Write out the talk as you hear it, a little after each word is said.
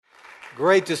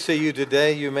Great to see you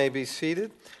today. You may be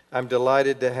seated. I'm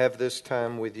delighted to have this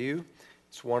time with you.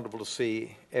 It's wonderful to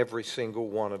see every single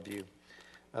one of you.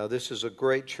 This is a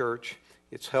great church.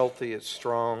 It's healthy, it's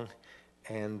strong,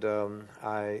 and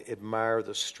I admire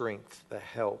the strength, the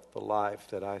health, the life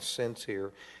that I sense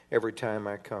here every time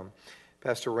I come.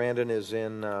 Pastor Randon is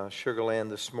in Sugar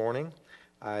Land this morning.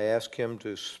 I asked him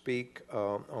to speak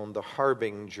on the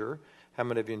Harbinger. How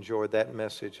many of you enjoyed that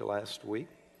message last week?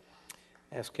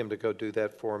 Ask him to go do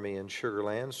that for me in Sugar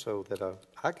Land so that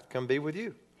I could come be with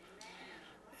you.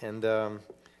 And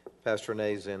Pastor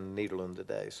Renee's in Nederland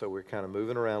today, so we're kind of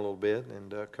moving around a little bit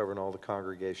and covering all the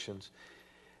congregations.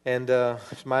 And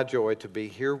it's my joy to be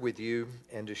here with you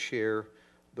and to share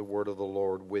the word of the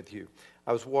Lord with you.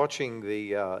 I was watching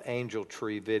the Angel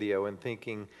Tree video and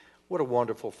thinking, what a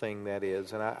wonderful thing that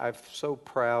is. And I'm so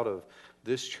proud of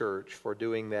this church for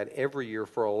doing that every year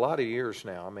for a lot of years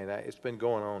now. I mean, it's been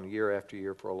going on year after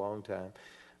year for a long time.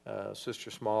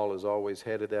 Sister Small has always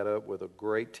headed that up with a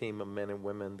great team of men and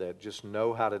women that just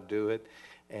know how to do it,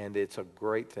 and it's a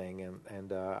great thing.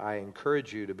 And I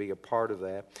encourage you to be a part of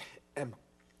that. And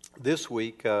this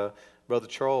week, Brother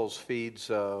Charles feeds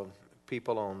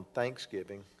people on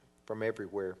Thanksgiving from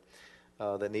everywhere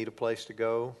that need a place to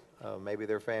go. Maybe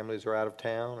their families are out of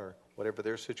town or whatever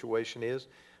their situation is.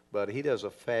 But he does a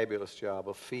fabulous job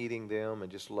of feeding them and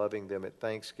just loving them at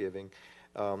Thanksgiving.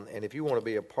 And if you want to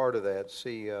be a part of that,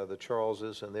 see the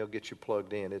Charleses, and they'll get you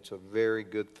plugged in. It's a very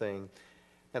good thing,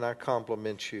 and I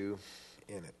compliment you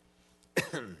in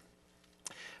it.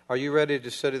 Are you ready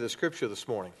to study the Scripture this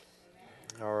morning?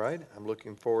 Amen. All right. I'm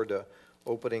looking forward to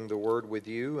opening the Word with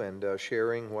you and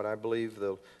sharing what I believe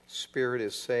the Spirit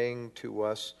is saying to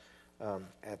us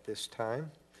at this time.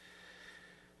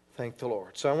 Thank the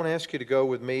Lord. So I want to ask you to go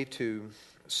with me to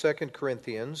 2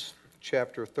 Corinthians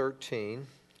chapter 13,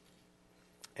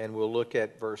 and we'll look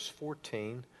at verse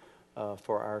 14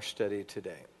 for our study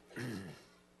today.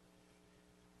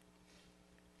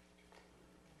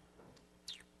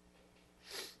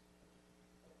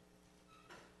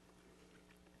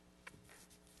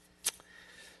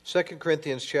 2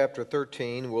 Corinthians chapter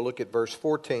 13, we'll look at verse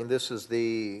 14. This is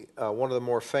the one of the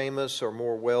more famous or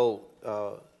more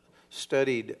well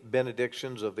studied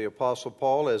benedictions of the Apostle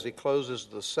Paul as he closes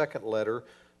the second letter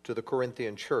to the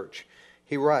Corinthian church.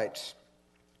 He writes,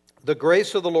 "The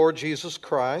grace of the Lord Jesus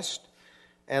Christ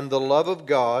and the love of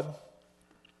God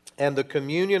and the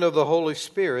communion of the Holy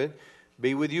Spirit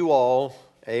be with you all.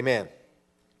 Amen."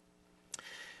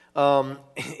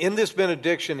 In this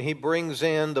benediction, he brings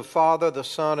in the Father, the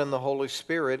Son, and the Holy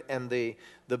Spirit and the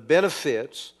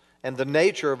benefits and the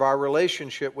nature of our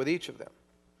relationship with each of them.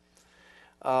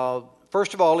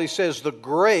 First of all, he says the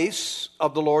grace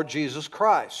of the Lord Jesus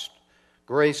Christ.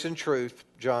 Grace and truth,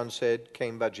 John said,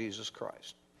 came by Jesus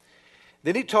Christ.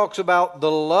 Then he talks about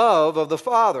the love of the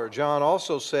Father. John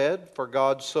also said, "For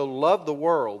God so loved the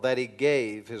world that he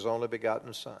gave his only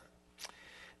begotten Son."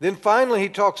 Then finally he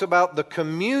talks about the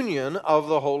communion of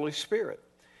the Holy Spirit.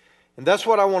 And that's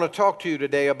what I want to talk to you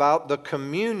today about, the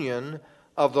communion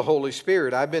of the Holy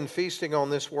Spirit. I've been feasting on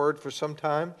this word for some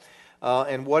time.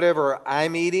 And whatever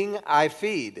I'm eating, I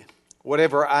feed.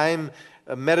 Whatever I'm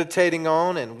meditating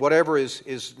on and whatever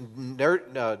is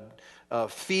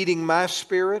feeding my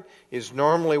spirit is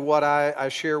normally what I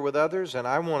share with others. And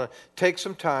I want to take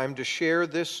some time to share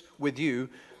this with you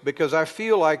because I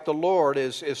feel like the Lord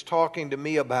is talking to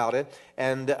me about it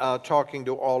and talking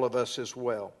to all of us as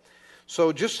well.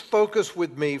 So just focus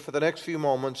with me for the next few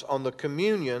moments on the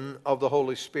communion of the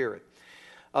Holy Spirit.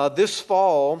 This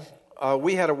fall,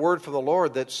 we had a word from the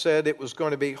Lord that said it was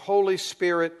going to be Holy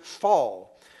Spirit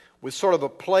fall, with sort of a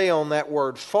play on that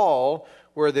word fall,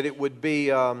 where that it would be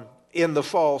in the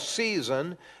fall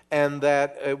season, and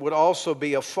that it would also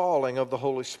be a falling of the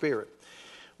Holy Spirit.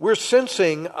 We're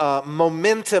sensing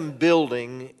momentum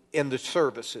building in the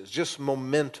services, just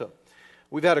momentum.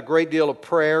 We've had a great deal of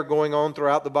prayer going on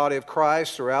throughout the body of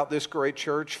Christ, throughout this great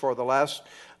church for the last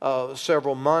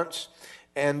several months,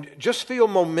 and just feel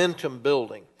momentum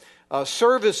building.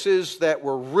 Services that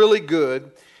were really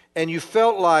good, and you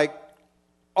felt like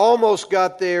almost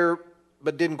got there,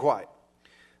 but didn't quite.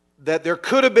 That there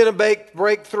could have been a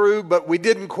breakthrough, but we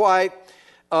didn't quite.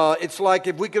 It's like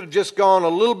if we could have just gone a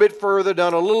little bit further,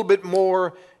 done a little bit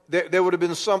more, there would have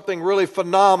been something really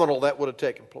phenomenal that would have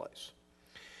taken place.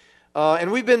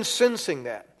 And we've been sensing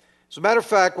that. As a matter of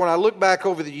fact, when I look back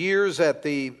over the years at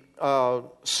the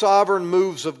sovereign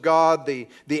moves of God, the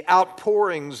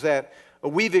outpourings that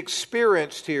we've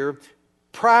experienced here,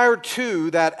 prior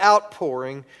to that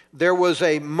outpouring, there was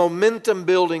a momentum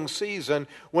building season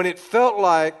when it felt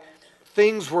like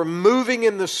things were moving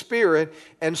in the Spirit,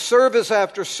 and service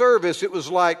after service, it was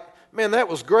like, man, that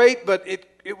was great, but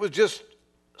it was just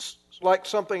like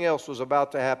something else was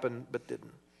about to happen, but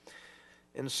didn't.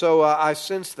 And so I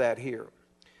sensed that here.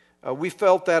 We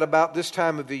felt that about this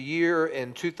time of the year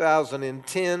in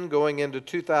 2010, going into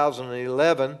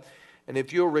 2011. And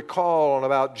if you'll recall, on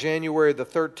about January the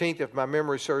 13th, if my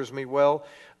memory serves me well,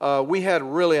 we had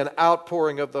really an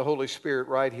outpouring of the Holy Spirit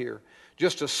right here.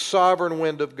 Just a sovereign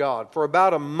wind of God. For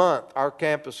about a month, our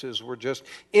campuses were just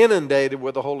inundated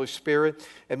with the Holy Spirit,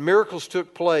 and miracles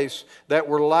took place that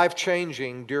were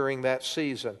life-changing during that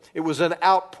season. It was an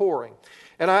outpouring.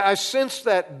 And I sense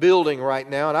that building right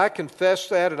now, and I confess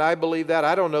that, and I believe that.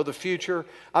 I don't know the future.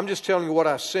 I'm just telling you what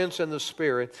I sense in the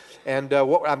Spirit and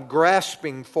what I'm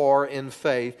grasping for in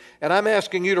faith. And I'm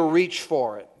asking you to reach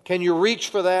for it. Can you reach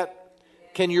for that?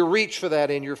 Can you reach for that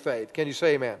in your faith? Can you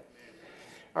say amen?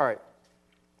 All right.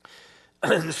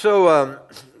 And so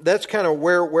that's kind of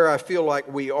where I feel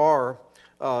like we are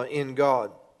in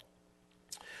God.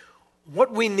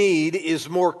 What we need is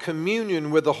more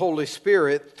communion with the Holy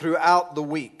Spirit throughout the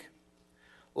week.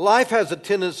 Life has a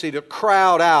tendency to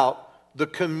crowd out the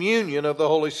communion of the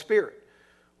Holy Spirit.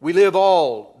 We live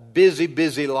all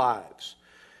busy lives.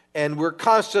 And we're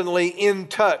constantly in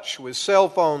touch with cell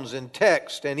phones and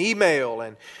text and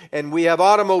email. And we have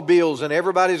automobiles, and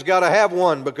everybody's got to have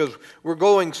one because we're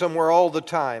going somewhere all the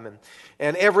time.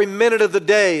 And every minute of the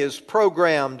day is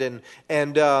programmed. And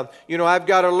I've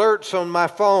got alerts on my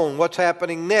phone, what's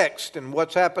happening next and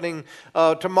what's happening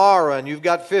tomorrow. And you've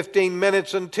got 15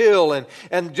 minutes until.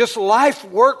 And just life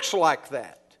works like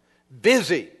that.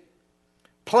 Busy,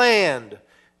 planned.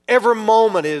 Every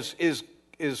moment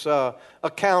is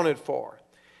accounted for.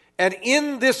 And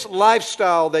in this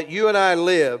lifestyle that you and I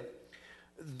live,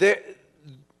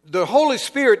 the Holy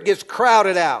Spirit gets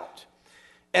crowded out.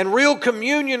 And real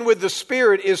communion with the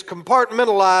Spirit is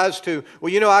compartmentalized to,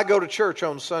 I go to church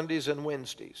on Sundays and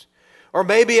Wednesdays. Or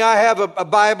maybe I have a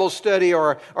Bible study,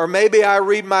 or maybe I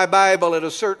read my Bible at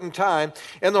a certain time.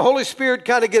 And the Holy Spirit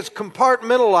kind of gets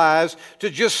compartmentalized to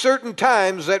just certain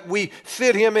times that we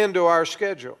fit Him into our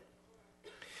schedule.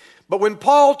 But when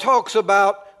Paul talks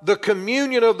about the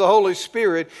communion of the Holy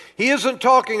Spirit, he isn't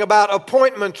talking about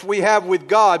appointments we have with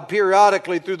God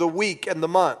periodically through the week and the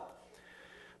month.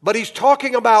 But he's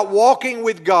talking about walking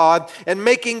with God and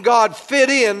making God fit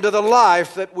into the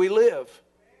life that we live.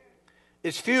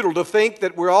 It's futile to think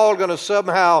that we're all going to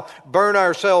somehow burn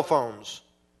our cell phones,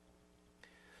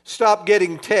 stop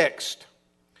getting text,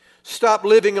 stop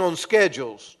living on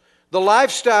schedules. The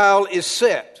lifestyle is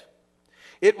set.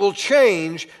 It will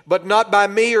change, but not by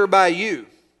me or by you.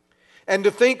 And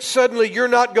to think suddenly you're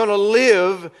not going to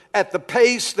live at the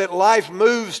pace that life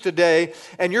moves today,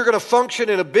 and you're going to function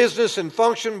in a business and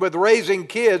function with raising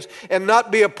kids and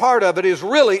not be a part of it is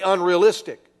really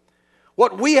unrealistic.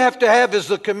 What we have to have is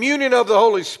the communion of the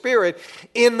Holy Spirit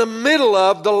in the middle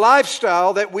of the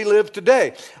lifestyle that we live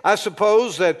today. I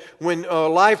suppose that when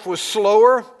life was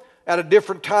slower, at a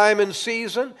different time and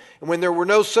season, and when there were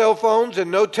no cell phones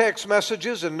and no text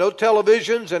messages and no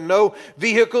televisions and no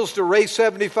vehicles to race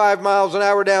 75 miles an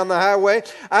hour down the highway,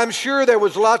 I'm sure there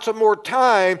was lots of more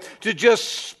time to just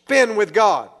spend with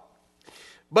God.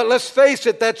 But let's face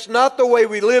it, that's not the way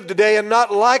we live today, and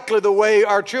not likely the way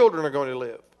our children are going to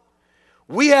live.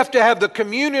 We have to have the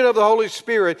communion of the Holy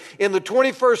Spirit in the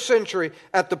 21st century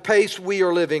at the pace we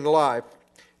are living life.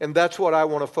 And that's what I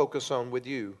want to focus on with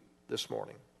you this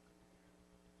morning.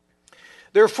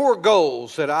 There are 4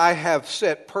 goals that I have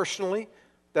set personally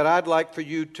that I'd like for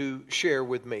you to share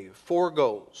with me. 4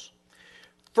 goals.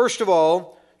 First of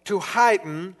all, to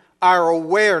heighten our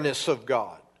awareness of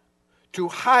God. To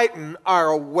heighten our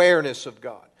awareness of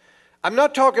God. I'm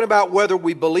not talking about whether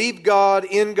we believe God,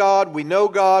 in God, we know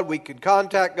God, we can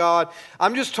contact God.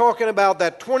 I'm just talking about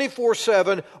that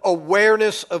 24/7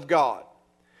 awareness of God.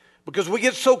 Because we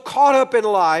get so caught up in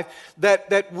life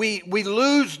that we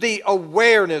lose the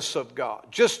awareness of God.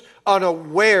 Just an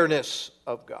awareness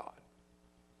of God.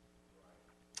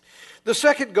 The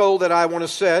second goal that I want to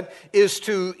set is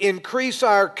to increase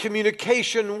our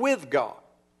communication with God.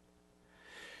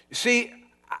 You see,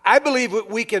 I believe that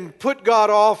we can put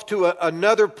God off to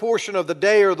another portion of the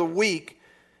day or the week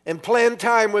and plan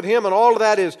time with Him, and all of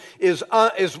that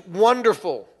is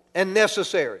wonderful and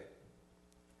necessary.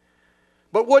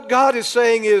 But what God is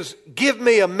saying is, give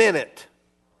me a minute.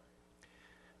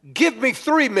 Give me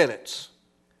 3 minutes.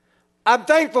 I'm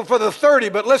thankful for the 30,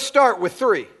 but let's start with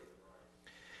 3.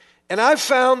 And I've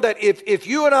found that if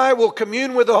you and I will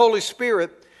commune with the Holy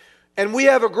Spirit, and we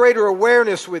have a greater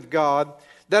awareness with God,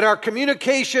 that our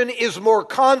communication is more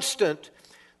constant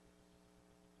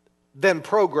than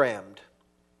programmed.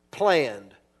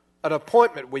 planned, an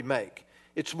appointment we make.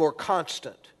 It's more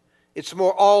constant. It's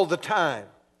more all the time.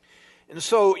 And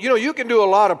so, you can do a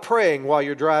lot of praying while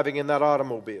you're driving in that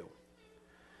automobile.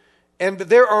 And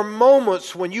there are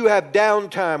moments when you have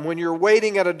downtime, when you're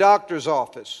waiting at a doctor's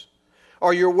office,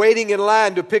 or you're waiting in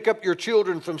line to pick up your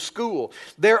children from school.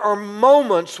 There are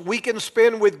moments we can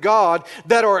spend with God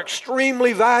that are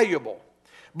extremely valuable.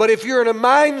 But if you're in a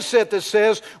mindset that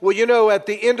says, well, at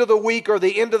the end of the week or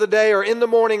the end of the day or in the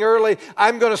morning early,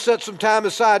 I'm going to set some time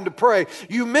aside to pray,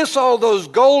 you miss all those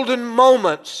golden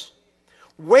moments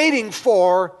waiting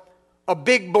for a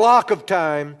big block of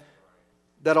time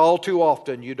that all too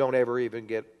often you don't ever even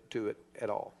get to it at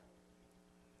all.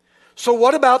 So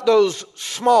what about those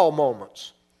small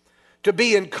moments? To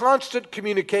be in constant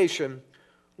communication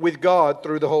with God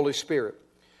through the Holy Spirit.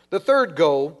 The third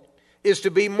goal is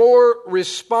to be more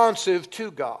responsive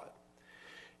to God.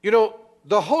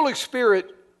 The Holy Spirit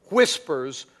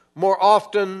whispers more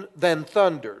often than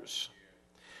thunders.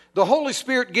 The Holy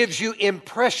Spirit gives you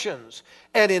impressions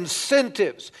and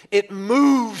incentives. It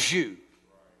moves you.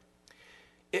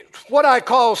 It's what I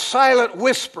call silent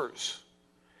whispers.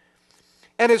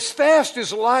 And as fast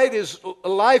as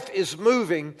life is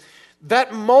moving,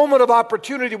 that moment of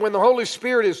opportunity when the Holy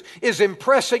Spirit is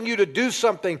impressing you to do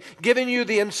something, giving you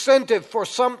the incentive for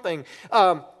something,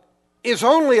 is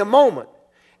only a moment.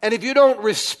 And if you don't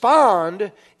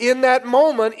respond in that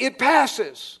moment, it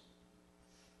passes.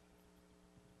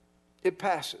 It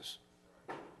passes.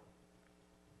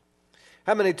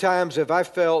 How many times have I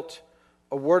felt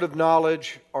a word of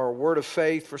knowledge or a word of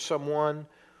faith for someone,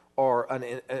 or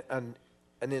an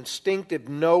instinctive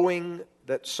knowing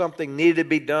that something needed to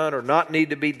be done or not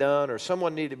need to be done, or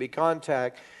someone needed to be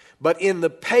contacted, but in the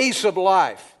pace of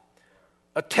life,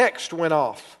 a text went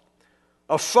off,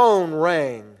 a phone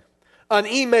rang, an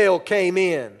email came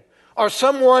in, or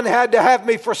someone had to have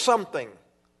me for something.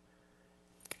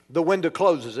 The window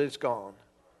closes, it's gone.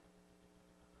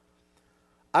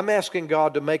 I'm asking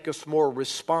God to make us more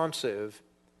responsive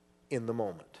in the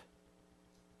moment.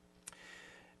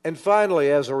 And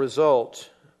finally, as a result,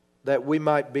 that we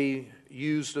might be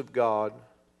used of God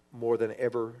more than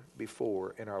ever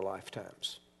before in our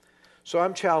lifetimes. So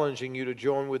I'm challenging you to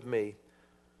join with me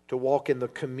to walk in the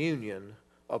communion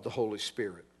of the Holy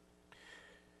Spirit.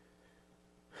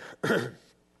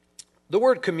 The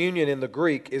word communion in the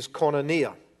Greek is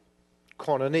koinonia.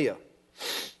 Koinonia.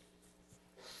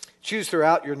 It's used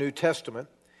throughout your New Testament.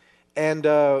 And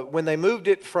when they moved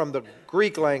it from the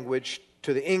Greek language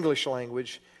to the English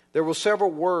language, there were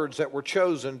several words that were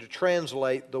chosen to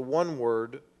translate the one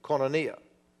word, koinonia.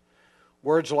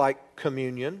 Words like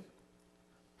communion,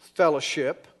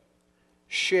 fellowship,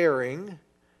 sharing.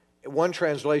 One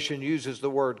translation uses the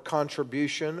word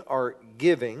contribution or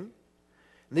giving.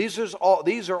 These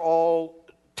are all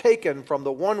taken from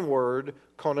the one word,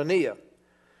 koinonia.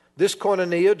 This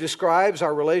koinonia describes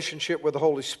our relationship with the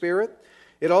Holy Spirit.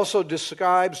 It also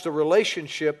describes the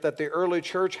relationship that the early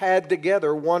church had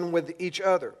together, one with each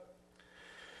other.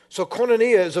 So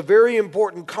koinonia is a very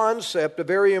important concept, a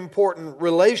very important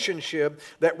relationship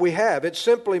that we have. It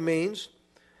simply means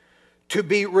to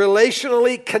be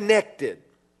relationally connected,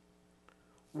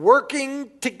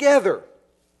 working together,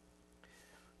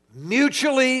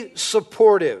 mutually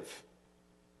supportive,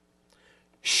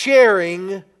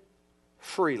 sharing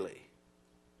freely.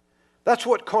 That's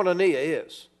what koinonia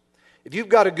is. If you've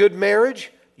got a good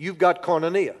marriage, you've got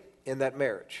koinonia in that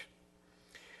marriage.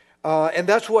 And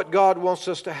that's what God wants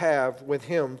us to have with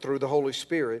Him through the Holy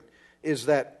Spirit, is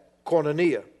that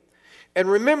koinonia. And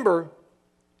remember,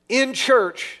 in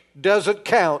church doesn't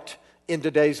count in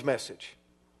today's message.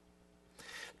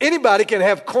 Anybody can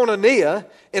have koinonia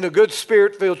in a good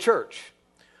Spirit-filled church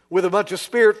with a bunch of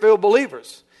Spirit-filled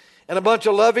believers and a bunch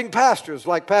of loving pastors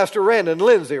like Pastor Rand and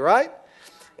Lindsay, right?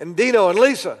 And Dino and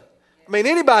Lisa. I mean,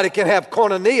 anybody can have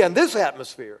koinonia in this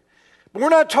atmosphere. But we're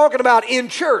not talking about in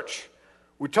church.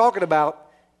 We're talking about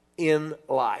in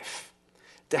life.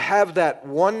 To have that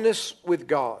oneness with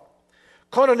God.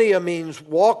 Koinonia means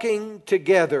walking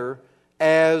together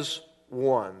as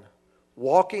one.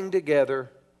 Walking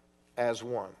together as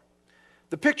one.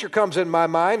 The picture comes in my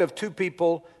mind of two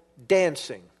people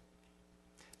dancing.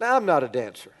 Now, I'm not a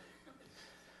dancer.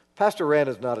 Pastor Rand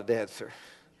is not a dancer.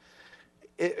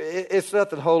 It's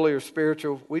nothing holy or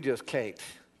spiritual. We just can't.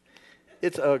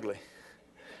 It's ugly.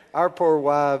 Our poor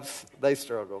wives, they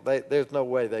struggle. There's no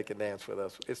way they can dance with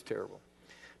us. It's terrible.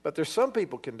 But there's some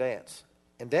people can dance,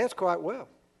 and dance quite well.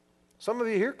 Some of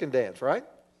you here can dance, right?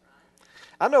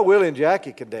 I know Willie and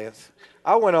Jackie can dance.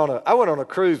 I went on a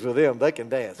cruise with them. They can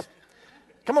dance.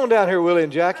 Come on down here, Willie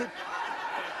and Jackie.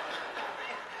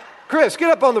 Chris,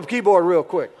 get up on the keyboard real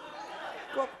quick.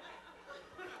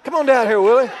 Come on down here,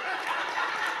 Willie.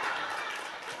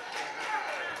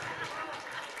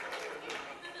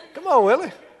 Come on,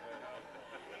 Willie.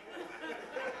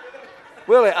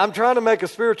 Willie, I'm trying to make a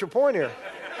spiritual point here.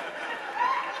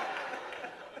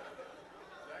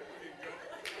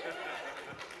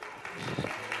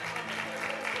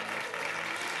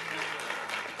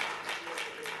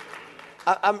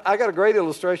 I got a great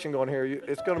illustration going here.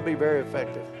 It's going to be very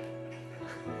effective.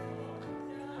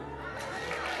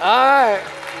 All right.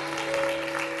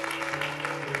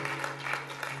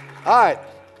 All right.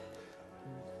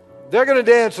 They're going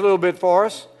to dance a little bit for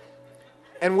us.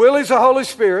 And Willie's the Holy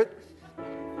Spirit.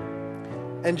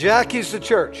 And Jackie's the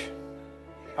church.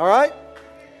 All right?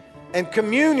 And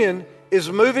communion is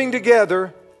moving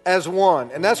together as one.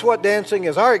 And that's what dancing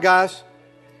is. All right, guys.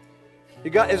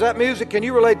 Is that music? Can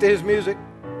you relate to his music?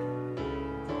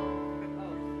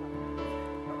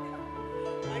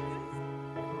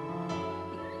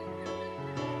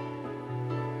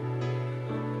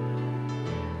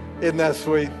 Isn't that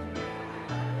sweet?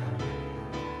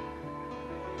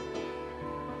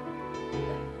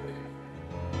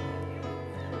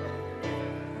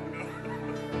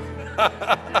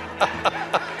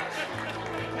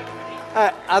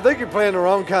 I think you're playing the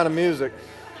wrong kind of music.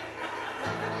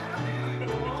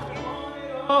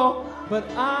 But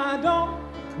I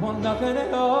don't want nothing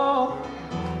at all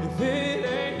if it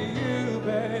ain't you,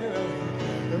 baby.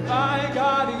 If I ain't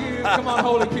got you, come on,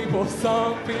 holy people.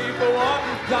 Some people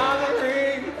want diamond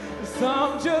ring,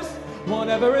 some just want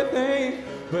everything,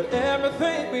 but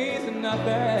everything means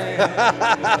nothing if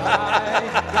I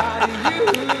ain't got you.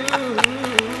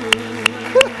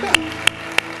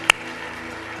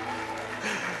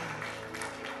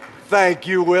 Thank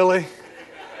you, Willie.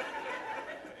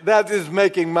 That is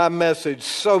making my message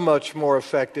so much more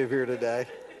effective here today.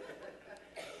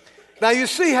 Now, you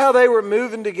see how they were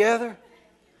moving together?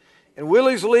 And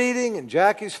Willie's leading and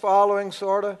Jackie's following,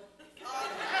 sort of.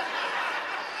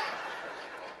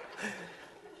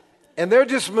 And they're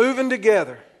just moving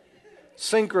together,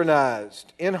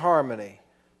 synchronized, in harmony,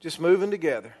 just moving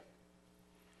together.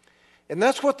 And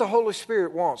that's what the Holy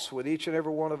Spirit wants with each and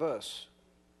every one of us.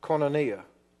 Koinonia,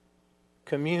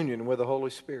 communion with the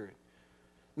Holy Spirit.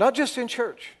 Not just in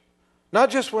church. Not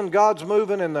just when God's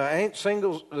moving and the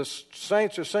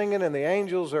saints are singing and the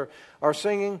angels are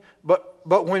singing, but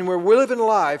when we're living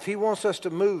life, He wants us to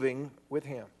moving with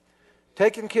Him.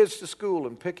 Taking kids to school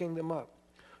and picking them up.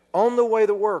 On the way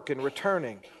to work and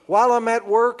returning. While I'm at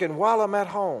work and while I'm at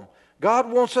home.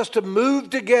 God wants us to move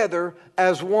together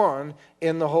as one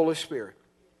in the Holy Spirit.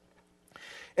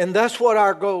 And that's what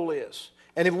our goal is.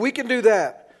 And if we can do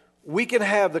that, we can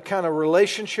have the kind of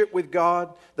relationship with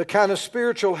God, the kind of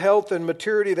spiritual health and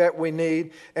maturity that we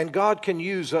need, and God can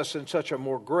use us in such a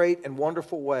more great and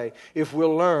wonderful way if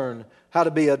we'll learn how to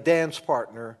be a dance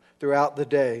partner throughout the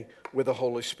day with the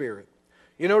Holy Spirit.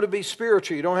 You know, to be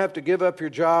spiritual, you don't have to give up your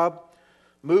job,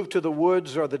 move to the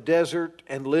woods or the desert,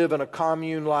 and live in a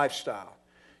commune lifestyle.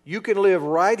 You can live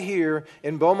right here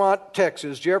in Beaumont,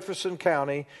 Texas, Jefferson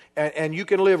County, and you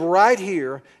can live right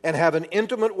here and have an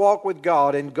intimate walk with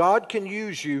God, and God can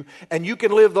use you, and you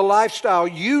can live the lifestyle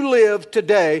you live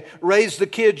today, raise the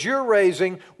kids you're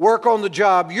raising, work on the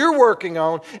job you're working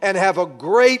on, and have a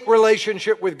great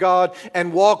relationship with God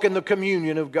and walk in the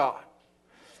communion of God.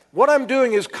 What I'm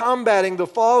doing is combating the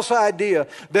false idea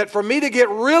that for me to get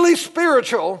really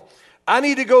spiritual, I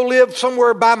need to go live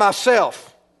somewhere by myself.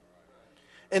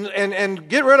 And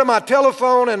get rid of my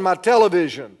telephone and my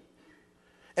television.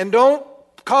 And don't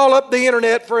call up the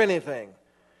internet for anything.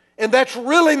 And that's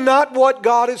really not what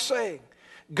God is saying.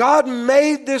 God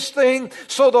made this thing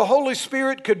so the Holy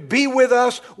Spirit could be with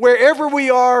us wherever we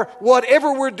are,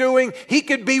 whatever we're doing. He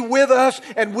could be with us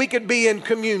and we could be in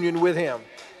communion with Him.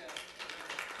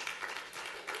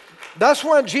 That's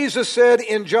why Jesus said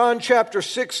in John chapter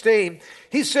 16,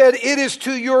 He said, "It is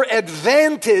to your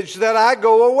advantage that I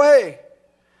go away."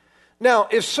 Now,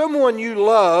 if someone you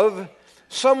love,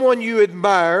 someone you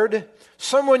admired,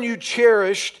 someone you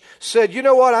cherished said, "You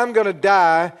know what, I'm going to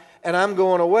die and I'm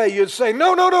going away," you'd say,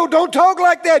 No, don't talk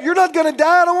like that. You're not going to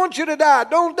die. I don't want you to die.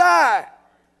 Don't die.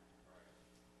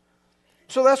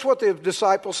 So that's what the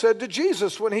disciples said to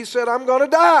Jesus when He said, "I'm going to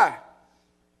die."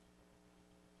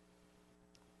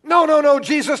 No,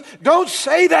 Jesus, don't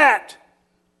say that.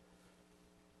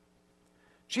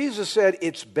 Jesus said,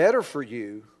 "It's better for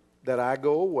you that I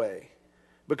go away.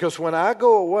 Because when I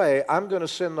go away, I'm going to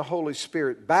send the Holy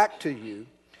Spirit back to you.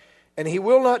 And He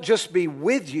will not just be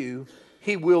with you,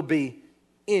 He will be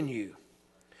in you."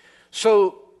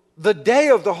 So the day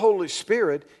of the Holy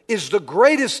Spirit is the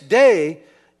greatest day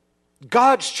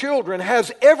God's children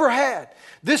has ever had.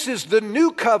 This is the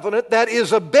new covenant that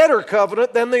is a better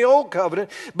covenant than the old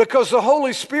covenant because the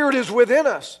Holy Spirit is within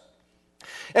us.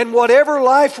 And whatever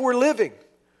life we're living,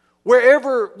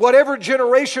 whatever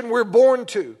generation we're born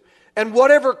to, and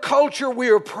whatever culture we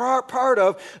are part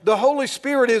of, the Holy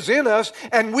Spirit is in us,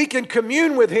 and we can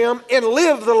commune with Him and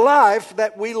live the life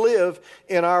that we live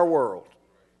in our world.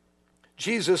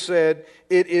 Jesus said,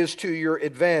 "It is to your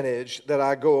advantage that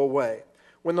I go away."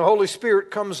 When the Holy Spirit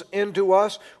comes into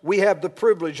us, we have the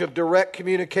privilege of direct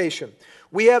communication.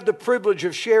 We have the privilege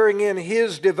of sharing in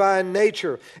His divine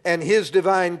nature and His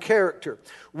divine character.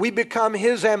 We become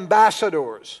His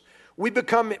ambassadors. We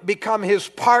become His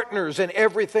partners in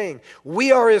everything.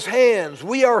 We are His hands.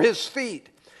 We are His feet.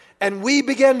 And we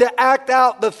begin to act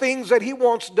out the things that He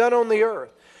wants done on the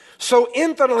earth. So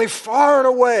infinitely far and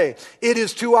away, it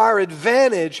is to our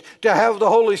advantage to have the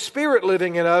Holy Spirit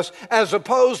living in us as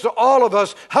opposed to all of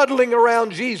us huddling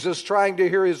around Jesus trying to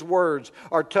hear His words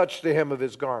or touch the hem of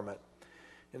His garment.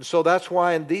 And so that's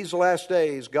why in these last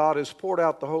days, God has poured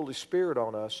out the Holy Spirit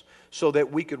on us so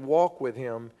that we could walk with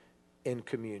Him in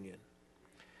communion.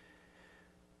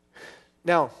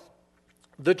 Now,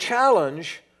 the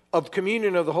challenge of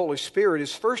communion of the Holy Spirit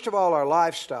is first of all our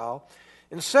lifestyle,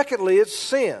 and secondly, it's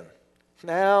sin.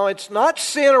 Now, it's not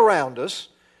sin around us.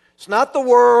 It's not the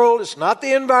world. It's not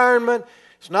the environment.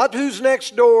 It's not who's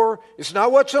next door. It's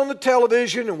not what's on the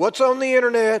television and what's on the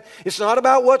internet. It's not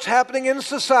about what's happening in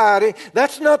society.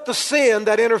 That's not the sin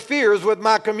that interferes with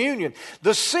my communion.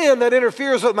 The sin that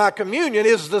interferes with my communion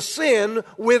is the sin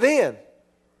within.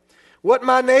 What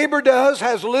my neighbor does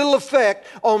has little effect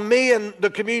on me and the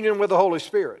communion with the Holy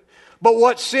Spirit. But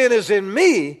what sin is in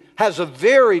me has a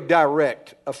very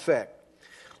direct effect.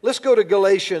 Let's go to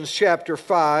Galatians chapter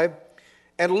 5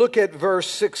 and look at verse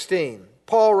 16.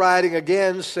 Paul writing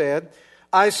again said,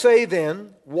 "I say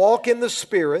then, walk in the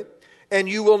Spirit, and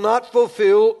you will not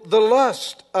fulfill the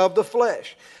lust of the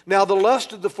flesh." Now, the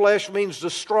lust of the flesh means the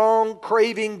strong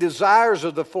craving desires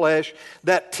of the flesh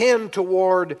that tend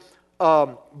toward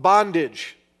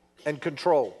bondage and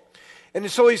control. And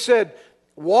so he said,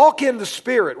 walk in the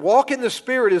Spirit. Walk in the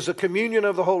Spirit is a communion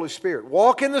of the Holy Spirit.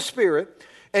 Walk in the Spirit,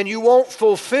 and you won't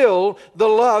fulfill the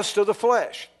lust of the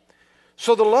flesh.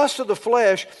 So the lust of the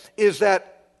flesh is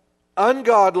that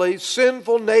ungodly,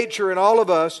 sinful nature in all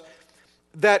of us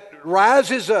that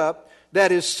rises up,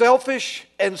 that is selfish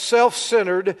and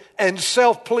self-centered and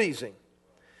self-pleasing.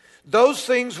 Those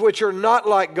things which are not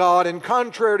like God and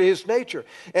contrary to His nature.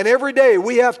 And every day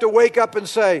we have to wake up and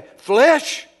say,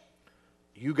 flesh,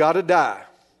 you got to die.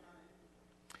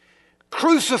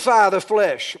 Crucify the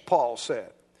flesh, Paul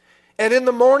said. And in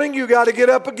the morning you got to get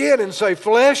up again and say,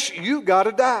 flesh, you got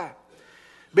to die.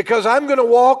 Because I'm going to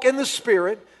walk in the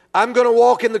Spirit. I'm going to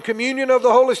walk in the communion of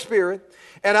the Holy Spirit.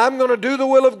 And I'm going to do the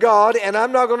will of God, and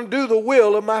I'm not going to do the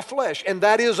will of my flesh. And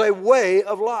that is a way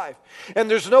of life.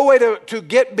 And there's no way to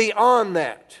get beyond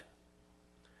that.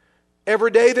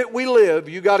 Every day that we live,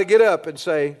 you got to get up and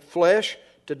say, flesh,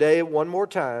 today one more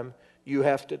time, you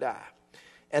have to die.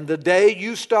 And the day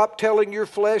you stop telling your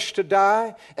flesh to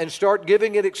die and start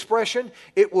giving it expression,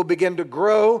 it will begin to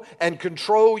grow and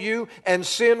control you, and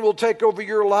sin will take over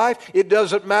your life. It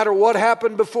doesn't matter what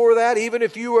happened before that. Even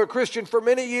if you were a Christian for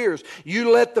many years, you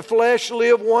let the flesh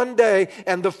live one day,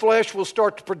 and the flesh will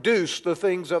start to produce the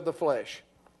things of the flesh.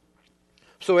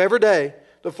 So every day,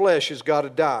 the flesh has got to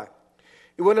die.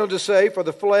 He went on to say, for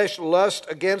the flesh lusts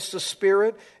against the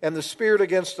Spirit, and the Spirit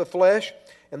against the flesh,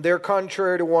 and they're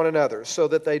contrary to one another, so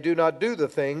that they do not do the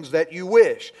things that you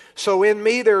wish. So in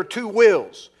me there are two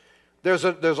wills. There's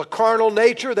a carnal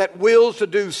nature that wills to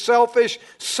do selfish,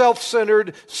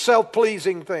 self-centered,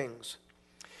 self-pleasing things.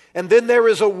 And then there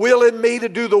is a will in me to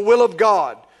do the will of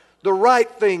God, the right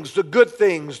things, the good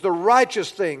things, the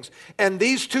righteous things. And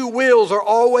these two wills are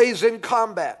always in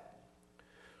combat.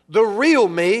 The real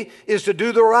me is to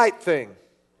do the right thing.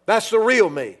 That's the real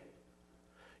me.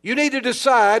 You need to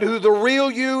decide who the real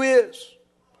you is.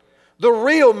 The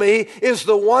real me is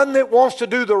the one that wants to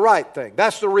do the right thing.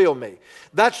 That's the real me.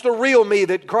 That's the real me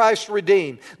that Christ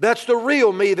redeemed. That's the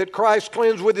real me that Christ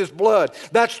cleansed with His blood.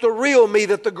 That's the real me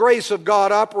that the grace of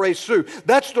God operates through.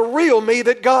 That's the real me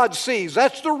that God sees.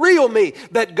 That's the real me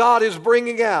that God is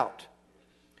bringing out.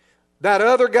 That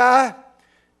other guy,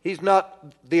 he's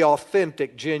not the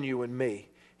authentic, genuine me.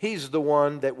 He's the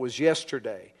one that was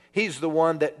yesterday. He's the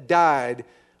one that died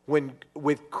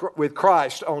with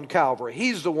Christ on Calvary.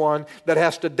 He's the one that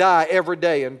has to die every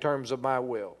day in terms of my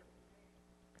will.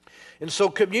 And so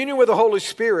communion with the Holy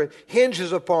Spirit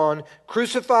hinges upon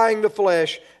crucifying the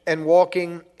flesh and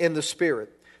walking in the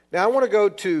Spirit. Now I want to go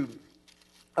to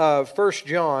 1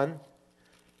 John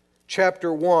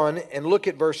chapter 1 and look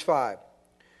at verse 5.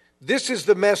 This is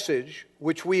the message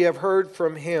which we have heard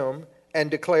from him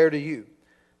and declare to you,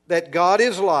 that God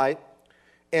is light,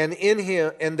 and in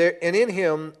him there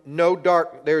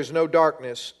is no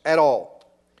darkness at all.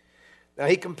 Now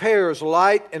he compares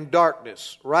light and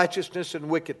darkness, righteousness and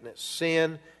wickedness,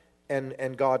 sin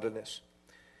and godliness.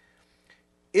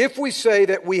 If we say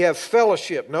that we have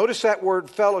fellowship, notice that word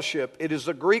fellowship, it is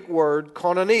the Greek word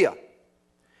koinonia.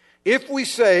 If we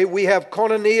say we have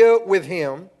koinonia with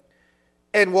him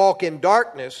and walk in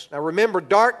darkness, now remember,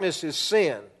 darkness is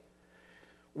sin.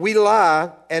 We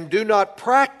lie and do not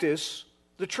practice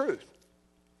the truth.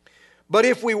 But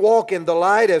if we walk in the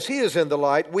light as he is in the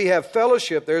light, we have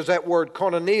fellowship, there's that word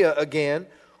koinonia again,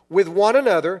 with one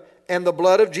another, and the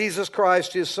blood of Jesus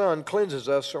Christ, his Son, cleanses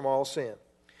us from all sin.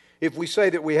 If we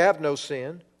say that we have no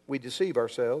sin, we deceive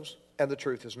ourselves, and the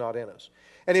truth is not in us.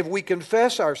 And if we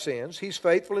confess our sins, he's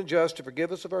faithful and just to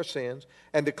forgive us of our sins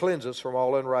and to cleanse us from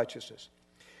all unrighteousness.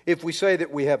 If we say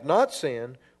that we have not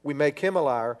sinned, we make him a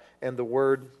liar, and the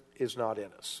word is not in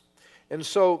us. And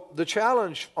so the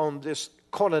challenge on this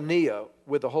koinonia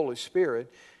with the Holy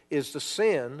Spirit is the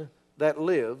sin that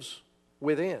lives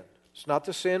within. It's not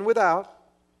the sin without,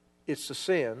 it's the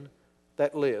sin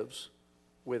that lives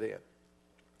within.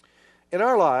 In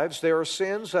our lives, there are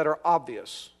sins that are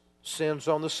obvious, sins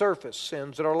on the surface,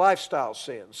 sins that are lifestyle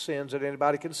sins, sins that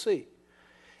anybody can see.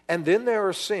 And then there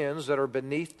are sins that are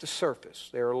beneath the surface.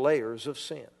 There are layers of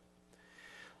sin.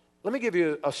 Let me give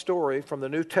you a story from the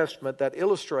New Testament that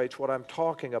illustrates what I'm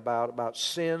talking about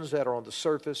sins that are on the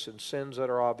surface and sins that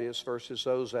are obvious versus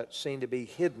those that seem to be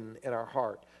hidden in our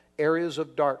heart, areas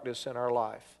of darkness in our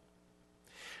life.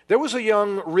 There was a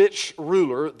young rich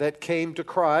ruler that came to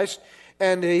Christ,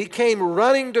 and he came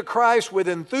running to Christ with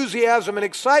enthusiasm and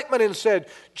excitement and said,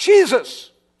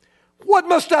 Jesus, what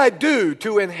must I do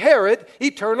to inherit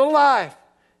eternal life?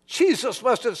 Jesus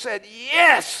must have said,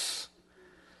 yes,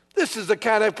 this is the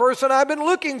kind of person I've been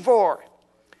looking for.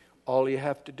 All you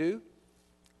have to do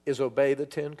is obey the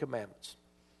 10 Commandments.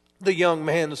 The young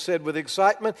man said with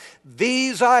excitement,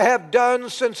 these I have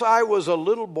done since I was a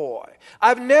little boy.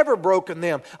 I've never broken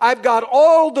them. I've got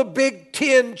all the big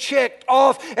 10 checked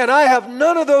off, and I have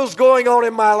none of those going on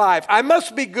in my life. I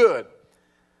must be good.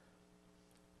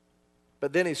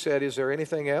 But then he said, is there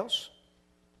anything else?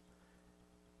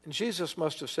 And Jesus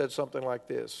must have said something like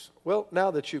this. Well,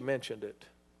 now that you mentioned it,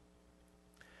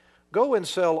 go and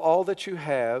sell all that you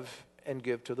have and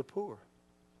give to the poor.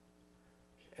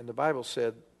 And the Bible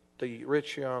said, the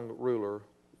rich young ruler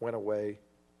went away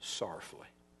sorrowfully.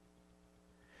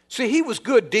 See, he was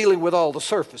good dealing with all the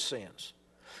surface sins.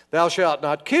 Thou shalt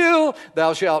not kill,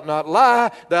 thou shalt not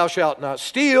lie, thou shalt not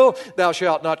steal, thou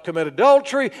shalt not commit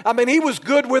adultery. I mean, he was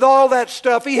good with all that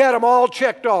stuff. He had them all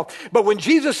checked off. But when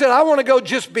Jesus said, I want to go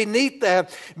just beneath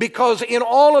that, because in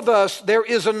all of us there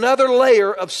is another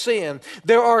layer of sin.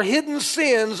 There are hidden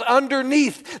sins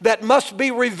underneath that must be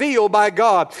revealed by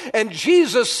God. And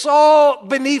Jesus saw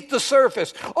beneath the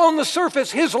surface. On the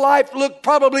surface, his life looked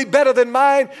probably better than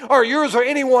mine or yours or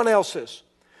anyone else's.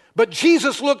 But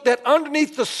Jesus looked at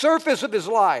underneath the surface of his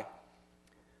life.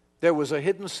 There was a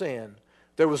hidden sin.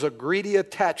 There was a greedy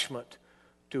attachment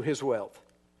to his wealth.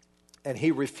 And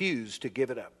he refused to give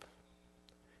it up.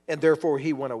 And therefore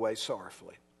he went away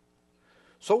sorrowfully.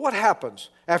 So what happens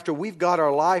after we've got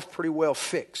our life pretty well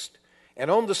fixed? And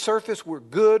on the surface we're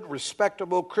good,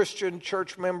 respectable Christian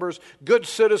church members, good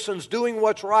citizens doing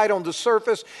what's right on the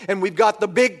surface, and we've got the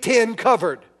big 10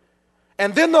 covered.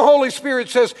 And then the Holy Spirit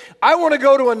says, I want to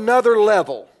go to another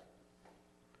level.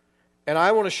 And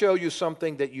I want to show you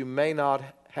something that you may not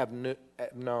have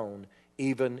known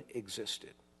even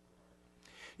existed.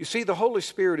 You see, the Holy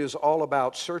Spirit is all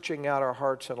about searching out our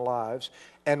hearts and lives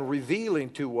and revealing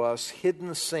to us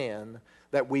hidden sin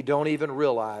that we don't even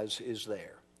realize is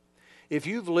there. If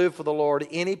you've lived for the Lord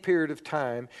any period of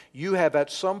time, you have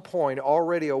at some point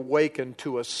already awakened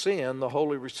to a sin the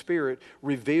Holy Spirit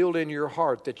revealed in your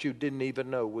heart that you didn't even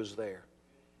know was there.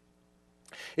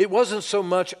 It wasn't so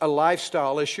much a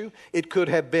lifestyle issue. It could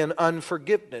have been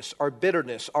unforgiveness or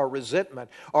bitterness or resentment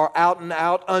or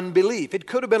out-and-out unbelief. It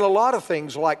could have been a lot of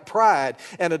things like pride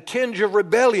and a tinge of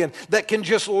rebellion that can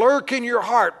just lurk in your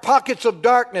heart, pockets of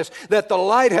darkness that the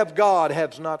light of God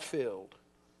has not filled.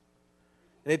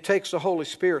 And it takes the Holy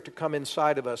Spirit to come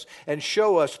inside of us and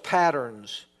show us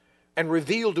patterns and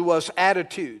reveal to us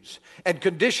attitudes and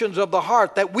conditions of the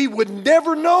heart that we would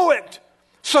never know it.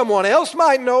 Someone else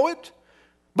might know it,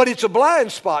 but it's a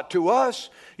blind spot to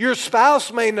us. Your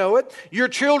spouse may know it. Your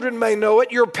children may know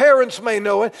it. Your parents may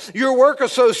know it. Your work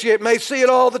associate may see it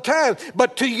all the time.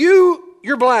 But to you,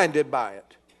 you're blinded by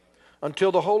it.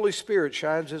 until the Holy Spirit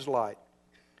shines His light.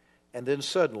 And then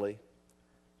suddenly,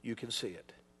 you can see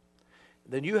it.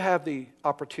 Then you have the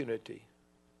opportunity,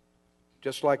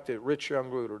 just like the rich young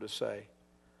ruler, to say,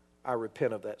 I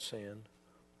repent of that sin,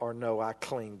 or no, I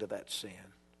cling to that sin.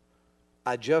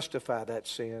 I justify that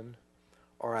sin,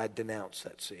 or I denounce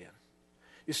that sin.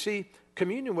 You see,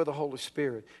 communion with the Holy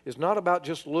Spirit is not about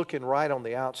just looking right on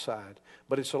the outside,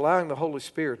 but it's allowing the Holy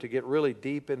Spirit to get really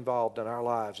deep involved in our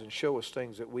lives and show us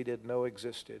things that we didn't know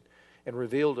existed and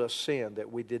reveal to us sin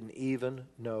that we didn't even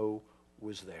know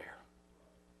was there.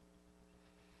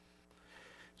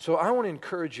 So I want to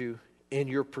encourage you in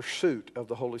your pursuit of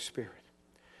the Holy Spirit.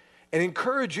 And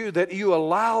encourage you that you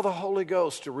allow the Holy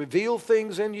Ghost to reveal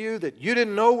things in you that you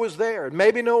didn't know was there. And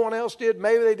maybe no one else did,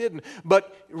 maybe they didn't.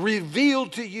 But reveal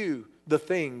to you the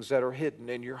things that are hidden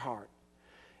in your heart.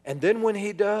 And then when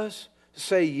He does,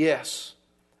 say, yes,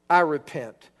 I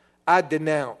repent. I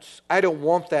denounce. I don't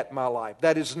want that in my life.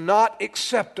 That is not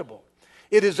acceptable.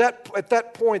 It is at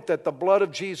that point that the blood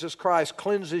of Jesus Christ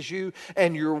cleanses you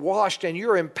and you're washed and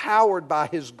you're empowered by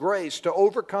His grace to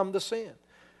overcome the sin.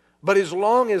 But as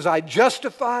long as I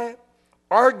justify it,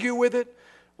 argue with it,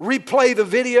 replay the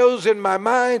videos in my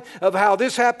mind of how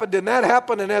this happened and that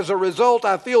happened, and as a result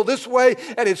I feel this way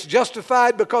and it's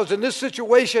justified because in this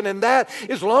situation and that,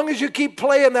 as long as you keep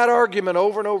playing that argument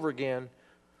over and over again,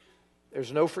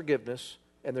 there's no forgiveness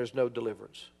and there's no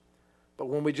deliverance. But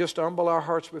when we just humble our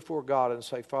hearts before God and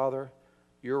say, Father,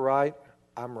 you're right,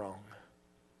 I'm wrong.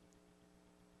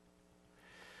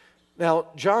 Now,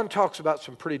 John talks about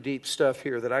some pretty deep stuff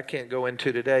here that I can't go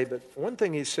into today, but one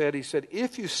thing he said,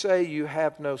 if you say you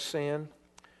have no sin,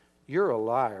 you're a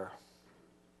liar.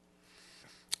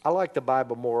 I like the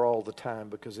Bible more all the time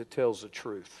because it tells the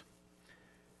truth.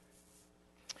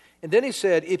 And then he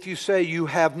said, if you say you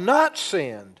have not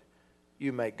sinned,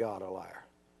 you make God a liar.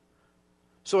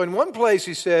 So in one place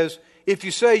he says, if you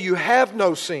say you have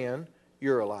no sin,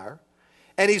 you're a liar.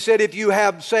 And he said, if you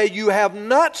say you have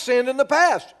not sinned in the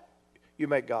past, you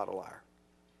make God a liar.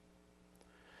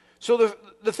 So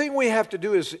the thing we have to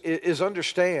do is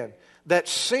understand that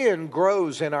sin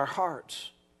grows in our hearts.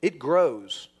 It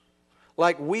grows.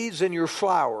 Like weeds in your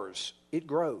flowers, it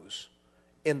grows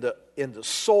in the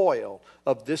soil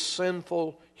of this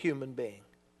sinful human being.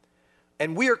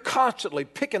 And we are constantly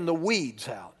picking the weeds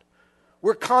out.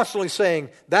 We're constantly saying,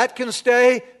 that can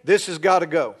stay, this has got to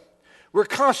go. We're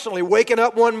constantly waking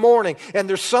up one morning and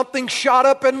there's something shot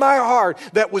up in my heart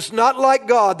that was not like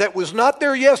God, that was not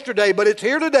there yesterday, but it's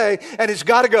here today and it's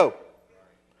got to go.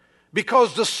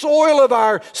 Because the soil of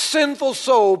our sinful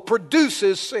soul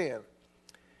produces sin.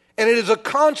 And it is a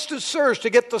constant search to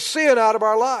get the sin out of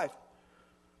our life.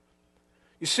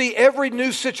 You see, every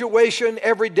new situation,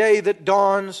 every day that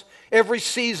dawns, every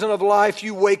season of life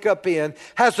you wake up in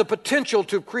has the potential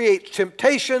to create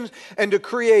temptations and to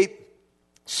create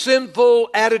sinful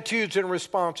attitudes and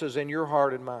responses in your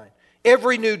heart and mind.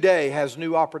 Every new day has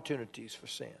new opportunities for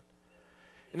sin.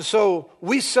 And so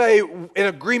we say in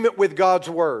agreement with God's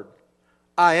Word,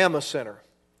 I am a sinner.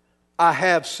 I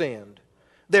have sinned.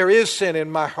 There is sin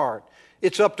in my heart.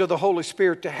 It's up to the Holy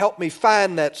Spirit to help me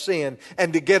find that sin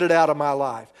and to get it out of my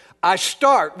life. I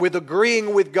start with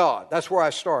agreeing with God. That's where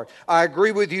I start. I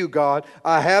agree with you, God.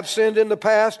 I have sinned in the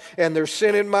past, and there's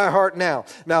sin in my heart now.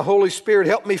 Now, Holy Spirit,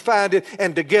 help me find it,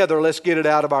 and together let's get it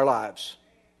out of our lives.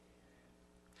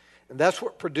 And that's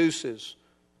what produces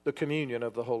the communion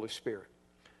of the Holy Spirit.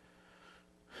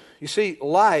 You see,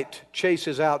 light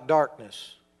chases out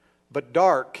darkness, but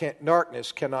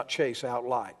darkness cannot chase out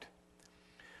light.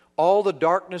 All the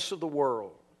darkness of the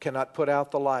world cannot put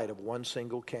out the light of one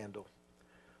single candle.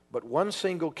 But one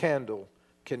single candle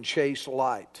can chase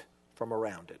light from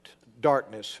around it,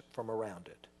 darkness from around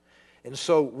it. And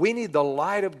so we need the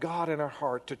light of God in our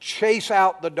heart to chase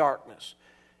out the darkness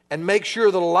and make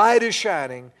sure the light is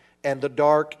shining and the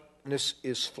darkness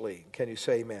is fleeing. Can you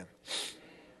say amen?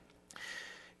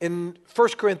 In 1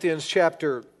 Corinthians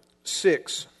chapter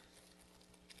 6,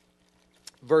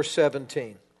 verse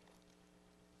 17.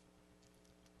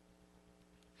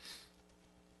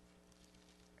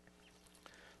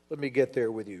 Let me get there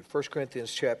with you. 1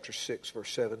 Corinthians chapter 6, verse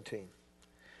 17.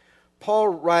 Paul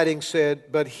writing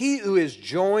said, but he who is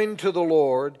joined to the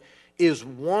Lord is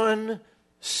one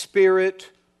spirit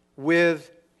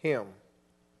with him.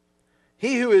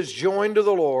 He who is joined to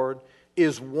the Lord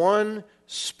is one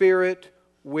spirit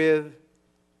with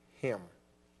him.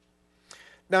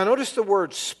 Now notice the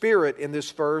word spirit in this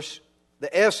verse.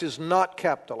 The S is not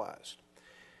capitalized.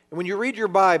 And when you read your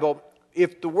Bible,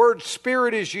 if the word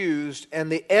spirit is used and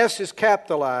the S is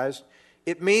capitalized,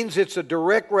 it means it's a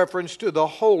direct reference to the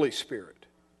Holy Spirit.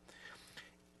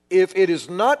 If it is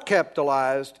not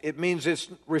capitalized, it means it's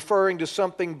referring to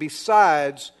something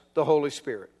besides the Holy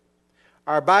Spirit.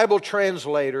 Our Bible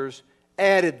translators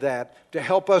added that to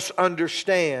help us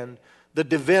understand the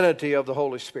divinity of the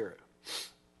Holy Spirit.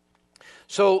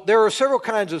 So there are several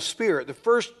kinds of spirit. The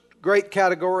first great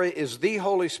category is the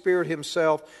Holy Spirit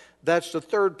Himself. That's the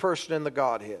third person in the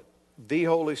Godhead, the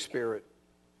Holy Spirit,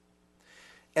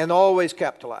 and always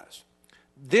capitalized.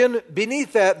 Then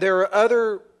beneath that, there are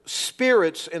other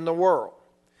spirits in the world.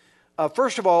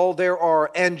 First of all, there are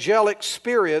angelic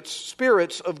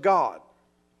spirits of God.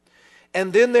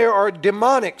 And then there are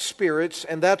demonic spirits,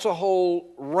 and that's a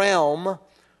whole realm,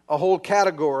 a whole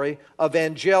category of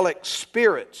angelic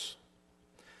spirits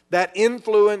that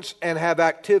influence and have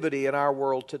activity in our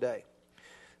world today.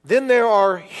 Then there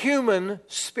are human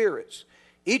spirits.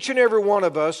 Each and every one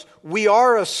of us, we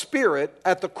are a spirit.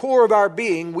 At the core of our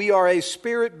being, we are a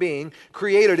spirit being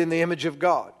created in the image of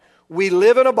God. We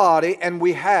live in a body and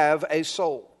we have a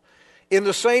soul. In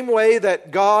the same way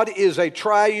that God is a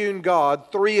triune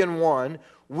God, 3 in 1,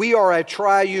 we are a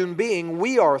triune being.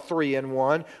 We are 3 in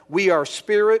 1. We are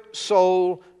spirit,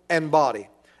 soul, and body.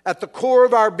 At the core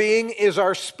of our being is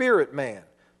our spirit man.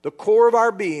 The core of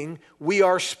our being, we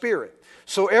are spirit.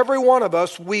 So every one of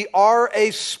us, we are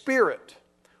a spirit.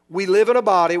 We live in a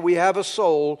body, we have a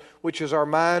soul, which is our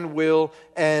mind, will,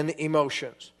 and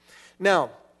emotions. Now,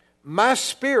 my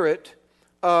spirit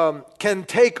can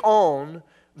take on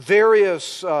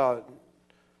various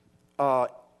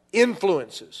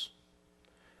influences.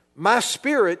 My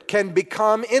spirit can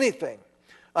become anything.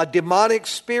 A demonic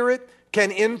spirit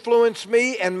can influence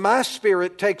me, and my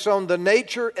spirit takes on the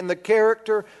nature and the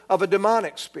character of a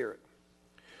demonic spirit.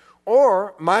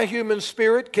 Or my human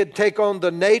spirit can take on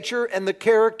the nature and the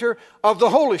character of the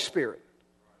Holy Spirit.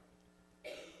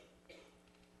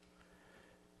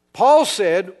 Paul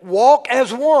said, walk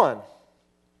as one.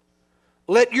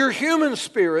 Let your human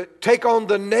spirit take on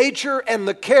the nature and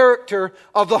the character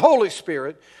of the Holy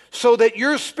Spirit so that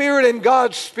your spirit and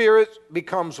God's spirit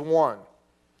becomes one.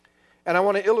 And I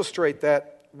want to illustrate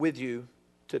that with you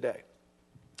today.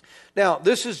 Now,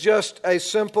 this is just a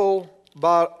simple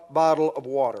bottle of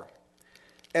water.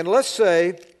 And let's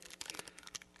say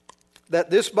that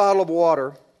this bottle of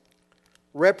water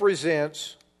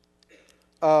represents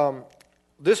the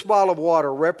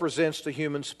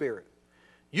human spirit.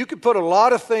 You could put a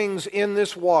lot of things in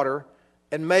this water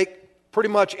and make pretty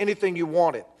much anything you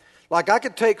wanted. Like I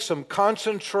could take some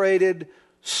concentrated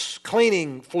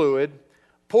cleaning fluid,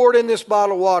 pour it in this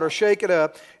bottle of water, shake it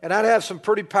up, and I'd have some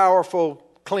pretty powerful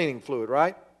cleaning fluid,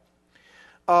 right?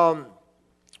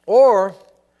 Or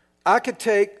I could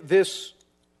take this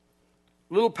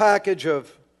little package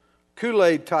of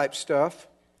Kool-Aid type stuff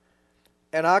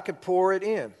and I could pour it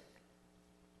in.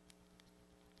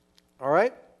 All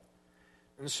right?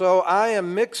 And so I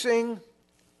am mixing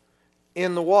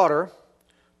in the water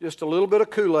just a little bit of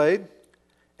Kool-Aid,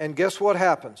 and guess what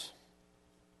happens?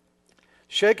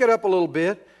 Shake it up a little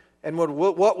bit, and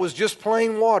what was just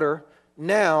plain water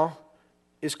now